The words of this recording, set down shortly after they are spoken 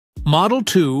Model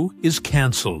 2 is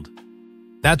cancelled.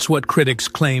 That's what critics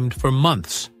claimed for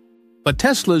months. But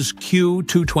Tesla's Q2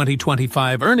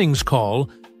 2025 earnings call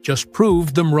just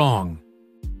proved them wrong.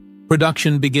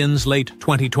 Production begins late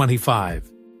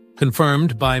 2025,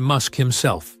 confirmed by Musk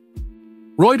himself.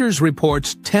 Reuters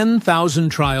reports 10,000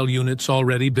 trial units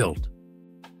already built.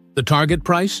 The target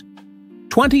price?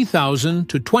 $20,000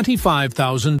 to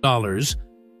 $25,000,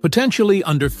 potentially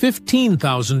under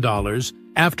 $15,000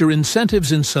 after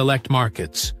incentives in select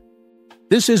markets.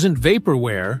 This isn't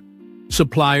vaporware.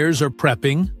 Suppliers are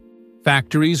prepping,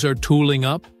 factories are tooling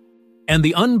up, and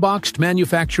the unboxed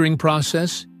manufacturing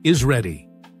process is ready.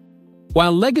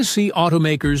 While legacy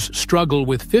automakers struggle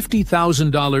with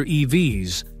 $50,000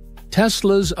 EVs,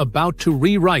 Tesla's about to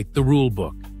rewrite the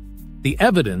rulebook. The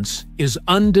evidence is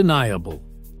undeniable.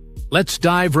 Let's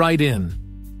dive right in.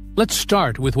 Let's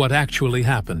start with what actually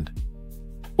happened.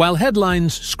 While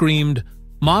headlines screamed,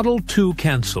 Model 2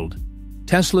 cancelled,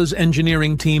 Tesla's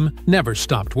engineering team never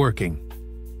stopped working.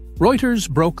 Reuters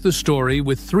broke the story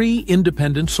with 3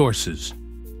 independent sources.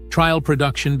 Trial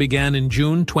production began in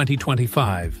June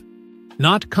 2025.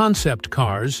 Not concept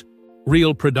cars,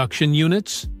 real production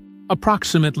units,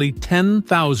 approximately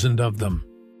 10,000 of them.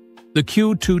 The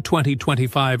Q2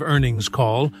 2025 earnings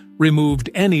call removed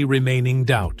any remaining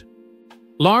doubt.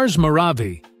 Lars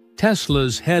Moravi,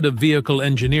 Tesla's head of vehicle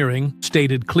engineering,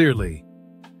 stated clearly,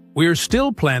 "We're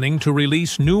still planning to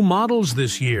release new models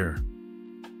this year.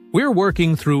 We're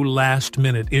working through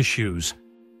last-minute issues,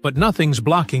 but nothing's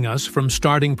blocking us from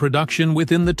starting production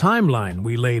within the timeline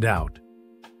we laid out."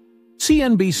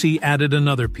 CNBC added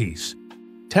another piece.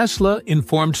 Tesla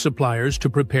informed suppliers to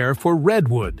prepare for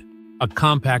Redwood, a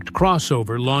compact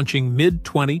crossover launching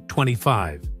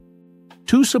mid-2025.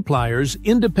 2 suppliers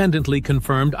independently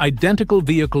confirmed identical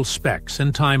vehicle specs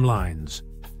and timelines.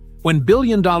 When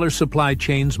billion-dollar supply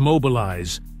chains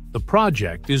mobilize, the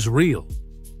project is real.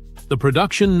 The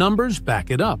production numbers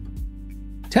back it up.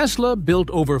 Tesla built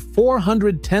over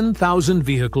 410,000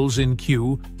 vehicles in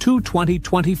Q2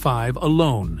 2025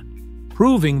 alone,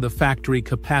 proving the factory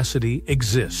capacity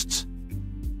exists.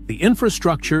 The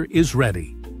infrastructure is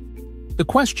ready. The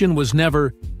question was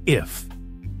never if.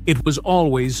 It was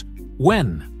always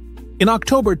when. In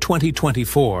October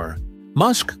 2024,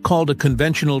 Musk called a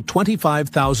conventional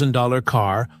 $25,000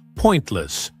 car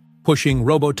pointless, pushing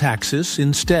robotaxis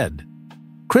instead.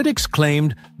 Critics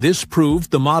claimed this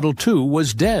proved the Model 2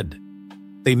 was dead.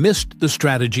 They missed the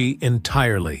strategy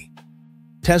entirely.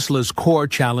 Tesla's core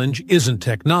challenge isn't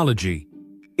technology,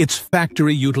 it's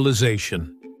factory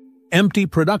utilization. Empty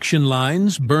production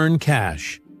lines burn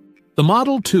cash. The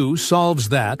Model 2 solves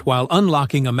that while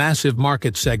unlocking a massive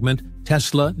market segment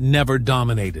Tesla never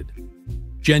dominated.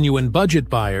 Genuine budget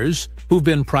buyers who've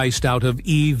been priced out of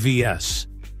EVs.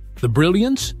 The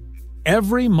brilliance?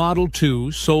 Every Model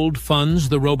 2 sold funds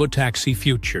the Robotaxi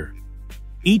future.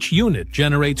 Each unit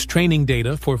generates training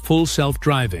data for full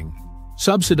self-driving,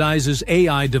 subsidizes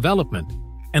AI development,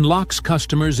 and locks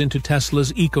customers into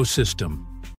Tesla's ecosystem.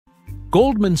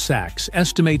 Goldman Sachs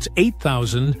estimates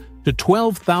 $8,000 to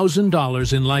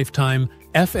 $12,000 in lifetime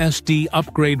FSD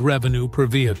upgrade revenue per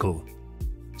vehicle.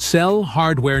 Sell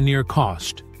hardware near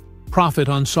cost, profit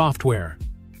on software.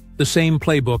 The same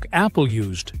playbook Apple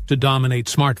used to dominate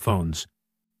smartphones.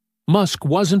 Musk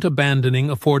wasn't abandoning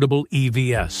affordable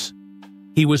EVs.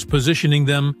 He was positioning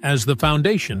them as the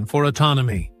foundation for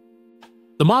autonomy.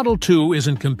 The Model 2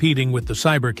 isn't competing with the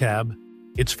Cybercab,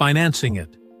 it's financing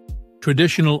it.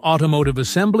 Traditional automotive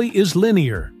assembly is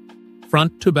linear,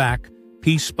 front to back,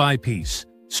 piece by piece,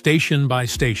 station by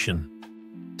station.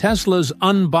 Tesla's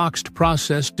Unboxed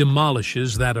process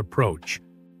demolishes that approach.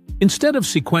 Instead of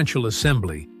sequential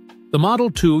assembly, the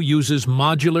Model 2 uses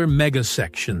modular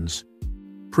mega-sections,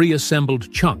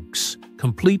 pre-assembled chunks,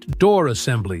 complete door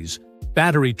assemblies,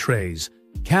 battery trays,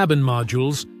 cabin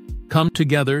modules come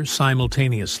together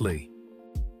simultaneously.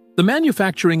 The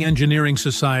Manufacturing Engineering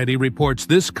Society reports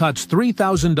this cuts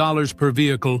 $3,000 per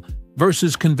vehicle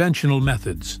versus conventional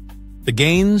methods. The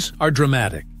gains are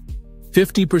dramatic.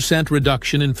 50%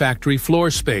 reduction in factory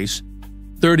floor space,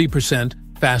 30%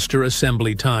 faster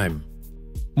assembly time.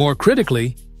 More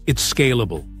critically, it's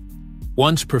scalable.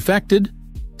 Once perfected,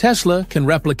 Tesla can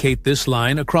replicate this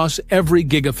line across every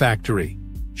gigafactory: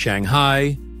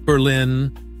 Shanghai,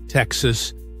 Berlin,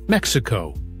 Texas,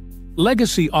 Mexico.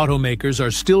 Legacy automakers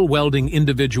are still welding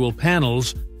individual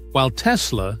panels, while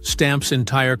Tesla stamps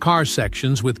entire car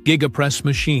sections with gigapress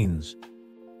machines.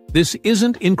 This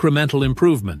isn't incremental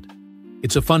improvement.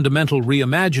 It's a fundamental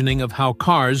reimagining of how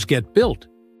cars get built.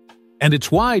 And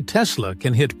it's why Tesla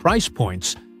can hit price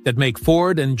points that make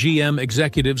Ford and GM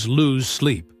executives lose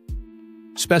sleep.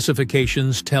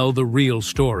 specifications tell the real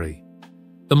story.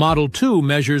 The Model 2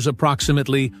 measures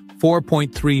approximately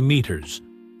 4.3 meters,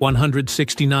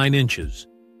 169 inches,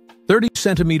 30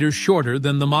 centimeters shorter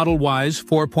than the Model Y's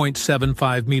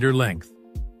 4.75-meter length.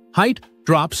 Height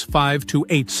drops 5 to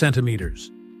 8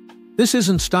 centimeters. This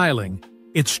isn't styling,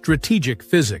 it's strategic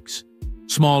physics.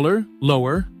 Smaller,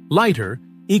 lower, lighter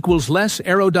equals less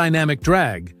aerodynamic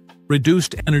drag,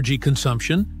 reduced energy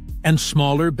consumption, and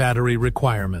smaller battery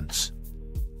requirements.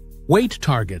 Weight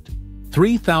target: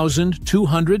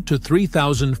 3,200 to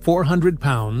 3,400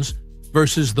 pounds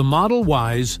versus the Model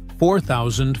Y's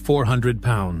 4,400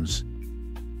 pounds.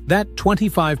 That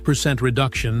 25%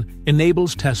 reduction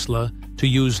enables Tesla to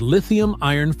use lithium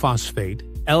iron phosphate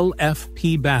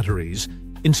 (LFP) batteries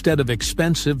instead of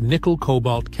expensive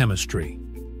nickel-cobalt chemistry.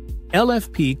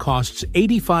 LFP costs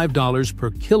 $85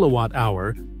 per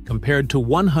kilowatt-hour compared to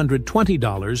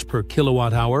 $120 per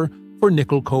kilowatt-hour for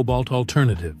nickel-cobalt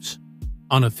alternatives.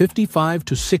 On a 55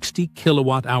 to 60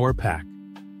 kilowatt-hour pack,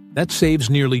 that saves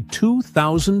nearly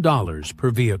 $2,000 per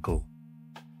vehicle.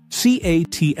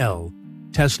 CATL,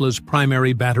 Tesla's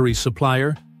primary battery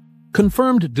supplier,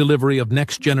 confirmed delivery of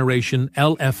next-generation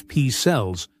LFP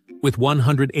cells with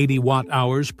 180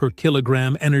 watt-hours per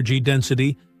kilogram energy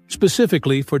density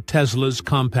specifically for Tesla's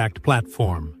compact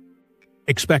platform.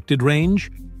 Expected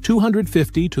range: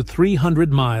 250 to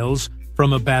 300 miles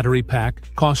from a battery pack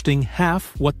costing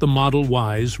half what the Model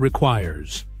Y's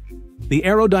requires. The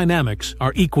aerodynamics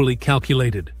are equally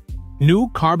calculated. New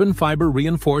carbon fiber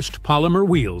reinforced polymer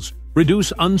wheels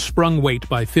reduce unsprung weight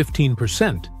by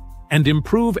 15% and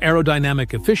improve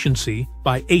aerodynamic efficiency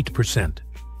by 8%.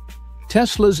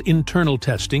 Tesla's internal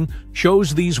testing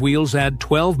shows these wheels add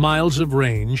 12 miles of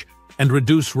range and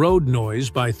reduce road noise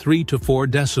by 3 to 4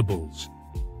 decibels.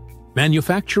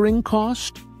 Manufacturing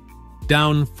cost?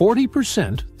 Down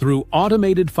 40% through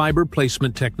automated fiber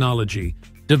placement technology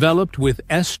developed with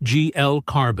SGL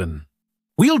carbon.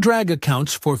 Wheel drag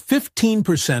accounts for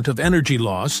 15% of energy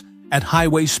loss at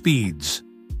highway speeds.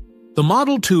 The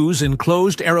Model 2's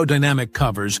enclosed aerodynamic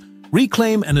covers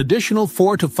reclaim an additional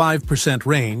 4 to 5%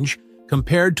 range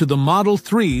compared to the Model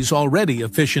 3's already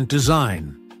efficient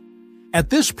design. At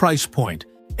this price point,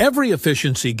 every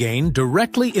efficiency gain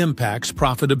directly impacts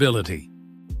profitability.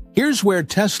 Here's where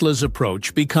Tesla's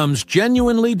approach becomes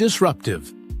genuinely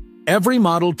disruptive. Every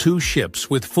Model 2 ships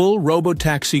with full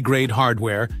Robotaxi-grade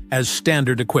hardware as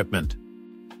standard equipment.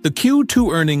 The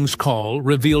Q2 earnings call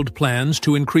revealed plans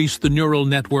to increase the neural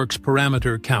network's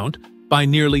parameter count by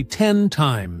nearly 10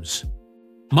 times.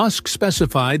 Musk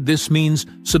specified this means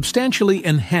substantially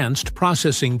enhanced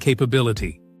processing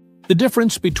capability, the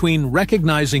difference between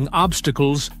recognizing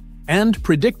obstacles and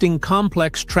predicting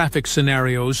complex traffic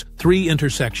scenarios 3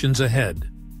 intersections ahead.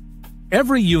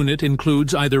 Every unit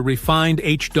includes either refined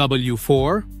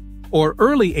HW4 or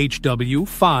early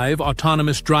HW5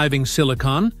 autonomous driving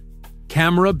silicon,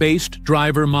 camera-based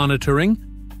driver monitoring,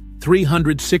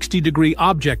 360-degree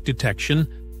object detection,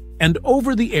 and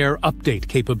over-the-air update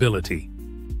capability.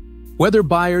 Whether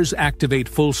buyers activate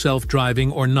full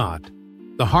self-driving or not,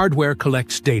 the hardware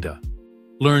collects data,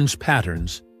 learns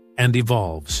patterns, and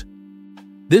evolves.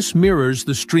 This mirrors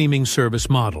the streaming service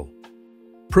model.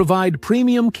 Provide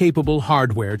premium-capable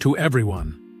hardware to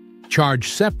everyone. Charge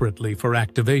separately for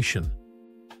activation.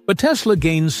 But Tesla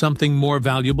gains something more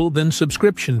valuable than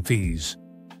subscription fees: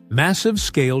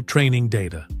 massive-scale training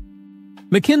data.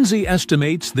 McKinsey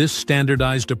estimates this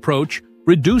standardized approach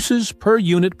reduces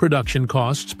per-unit production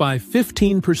costs by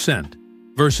 15%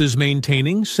 versus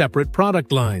maintaining separate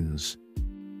product lines.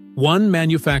 One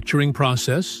manufacturing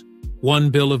process, one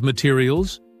bill of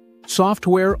materials,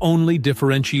 software-only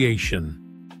differentiation.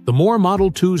 The more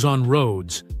Model 2s on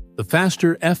roads, the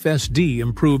faster FSD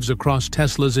improves across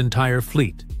Tesla's entire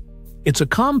fleet. It's a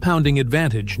compounding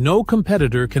advantage no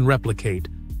competitor can replicate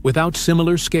without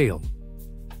similar scale.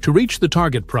 To reach the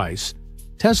target price,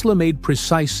 Tesla made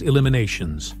precise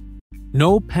eliminations.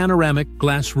 No panoramic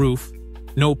glass roof,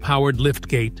 no powered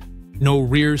liftgate, no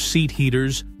rear seat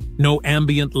heaters, no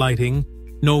ambient lighting,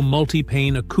 no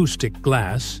multi-pane acoustic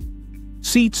glass.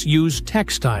 Seats use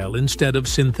textile instead of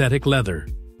synthetic leather.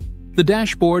 The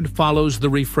dashboard follows the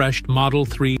refreshed Model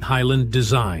 3 Highland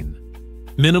design.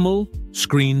 Minimal,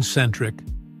 screen-centric,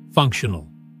 functional.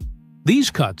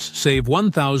 These cuts save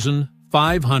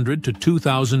 $1,500 to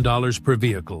 $2,000 per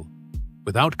vehicle,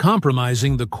 without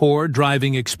compromising the core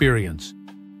driving experience.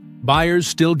 Buyers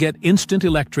still get instant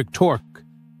electric torque,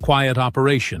 quiet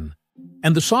operation,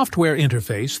 and the software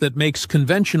interface that makes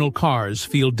conventional cars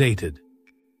feel dated.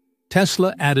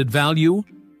 Tesla added value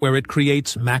where it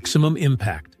creates maximum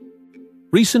impact.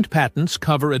 Recent patents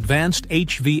cover advanced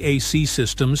HVAC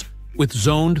systems with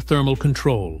zoned thermal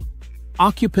control,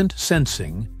 occupant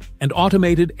sensing, and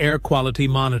automated air quality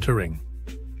monitoring.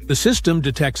 The system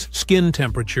detects skin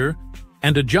temperature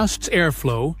and adjusts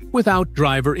airflow without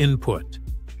driver input,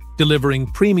 delivering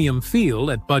premium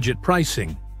feel at budget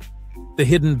pricing. The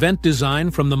hidden vent design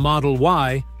from the Model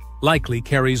Y likely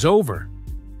carries over.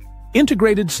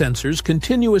 Integrated sensors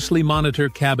continuously monitor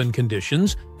cabin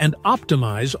conditions and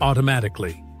optimize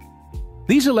automatically.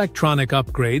 These electronic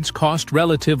upgrades cost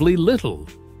relatively little,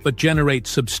 but generate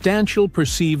substantial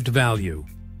perceived value.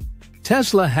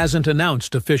 Tesla hasn't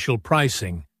announced official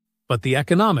pricing, but the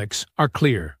economics are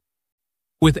clear.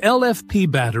 With LFP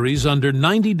batteries under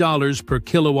 $90 per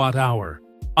kilowatt-hour,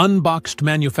 unboxed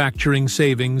manufacturing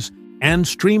savings, and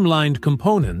streamlined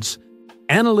components,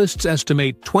 analysts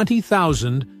estimate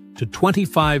 $20,000 to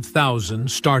 $25,000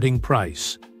 starting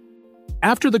price.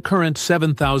 After the current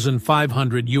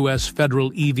 $7,500 U.S.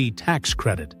 federal EV tax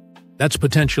credit, that's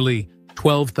potentially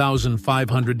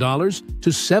 $12,500 to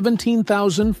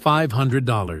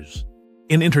 $17,500.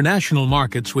 In international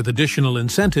markets with additional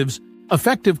incentives,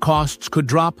 effective costs could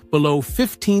drop below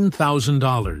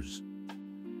 $15,000.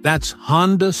 That's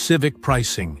Honda Civic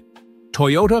pricing,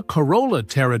 Toyota Corolla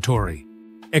territory,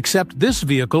 except this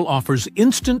vehicle offers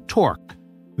instant torque,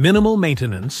 minimal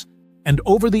maintenance, and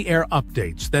over-the-air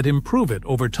updates that improve it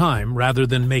over time rather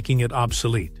than making it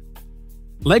obsolete.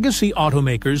 Legacy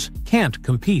automakers can't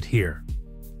compete here.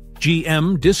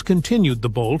 GM discontinued the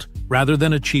Bolt rather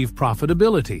than achieve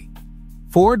profitability.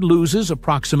 Ford loses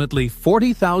approximately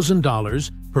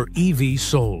 $40,000 per EV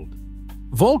sold.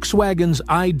 Volkswagen's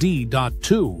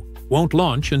ID.2 won't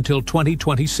launch until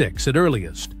 2026 at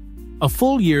earliest, a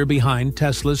full year behind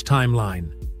Tesla's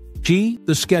timeline.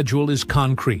 The schedule is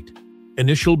concrete.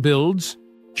 Initial builds,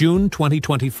 June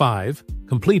 2025,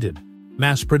 completed.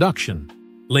 Mass production,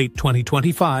 late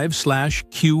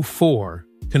 2025/Q4,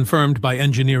 confirmed by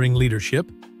engineering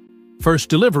leadership. First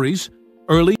deliveries,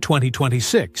 early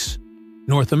 2026.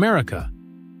 North America,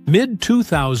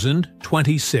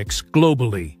 mid-2026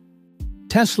 globally.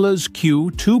 Tesla's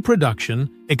Q2 production,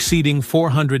 exceeding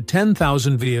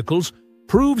 410,000 vehicles,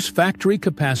 proves factory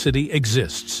capacity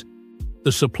exists.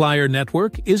 The supplier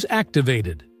network is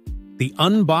activated. The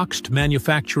unboxed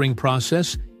manufacturing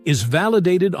process is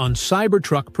validated on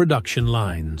Cybertruck production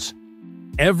lines.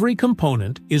 Every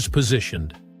component is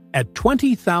positioned. At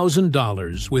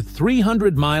 $20,000 with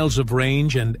 300 miles of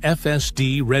range and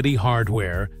FSD-ready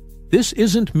hardware, this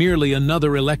isn't merely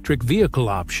another electric vehicle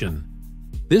option.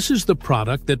 This is the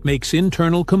product that makes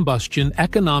internal combustion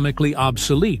economically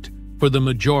obsolete for the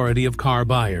majority of car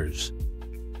buyers.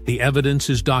 The evidence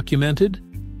is documented,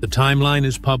 the timeline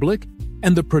is public,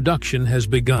 and the production has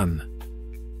begun.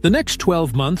 The next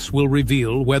 12 months will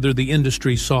reveal whether the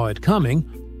industry saw it coming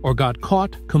or got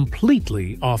caught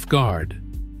completely off guard.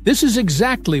 This is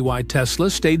exactly why Tesla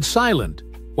stayed silent,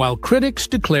 while critics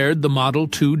declared the Model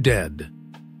 2 dead.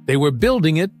 They were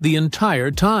building it the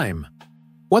entire time.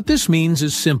 What this means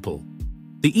is simple.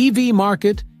 The EV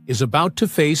market is about to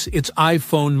face its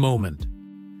iPhone moment.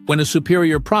 When a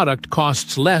superior product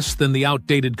costs less than the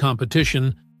outdated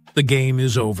competition, the game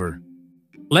is over.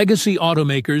 Legacy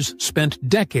automakers spent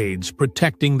decades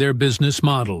protecting their business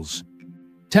models.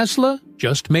 Tesla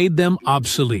just made them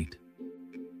obsolete.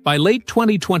 By late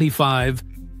 2025,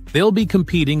 they'll be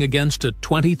competing against a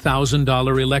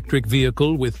 $20,000 electric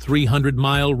vehicle with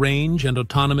 300-mile range and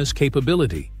autonomous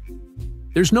capability.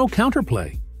 There's no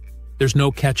counterplay. There's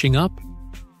no catching up.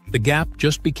 The gap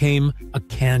just became a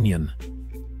canyon.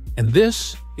 And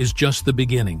this is just the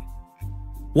beginning.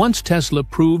 Once Tesla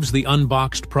proves the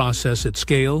unboxed process at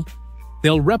scale,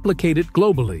 they'll replicate it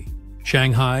globally.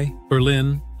 Shanghai,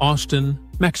 Berlin, Austin,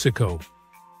 Mexico.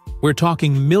 We're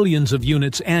talking millions of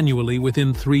units annually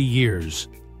within 3 years.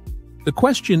 The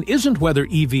question isn't whether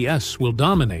EVs will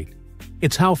dominate,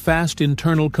 it's how fast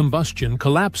internal combustion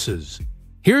collapses.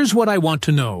 Here's what I want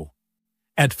to know.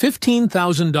 At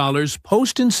 $15,000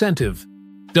 post-incentive,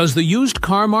 does the used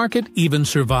car market even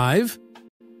survive?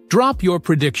 Drop your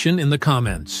prediction in the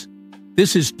comments.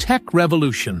 This is Tech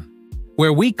Revolution,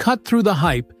 where we cut through the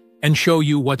hype and show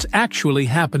you what's actually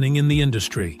happening in the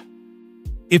industry.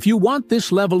 If you want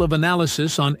this level of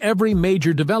analysis on every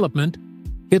major development,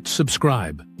 hit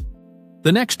subscribe.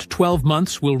 The next 12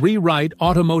 months will rewrite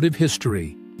automotive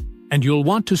history, and you'll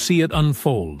want to see it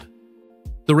unfold.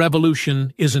 The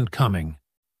revolution isn't coming.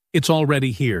 It's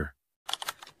already here.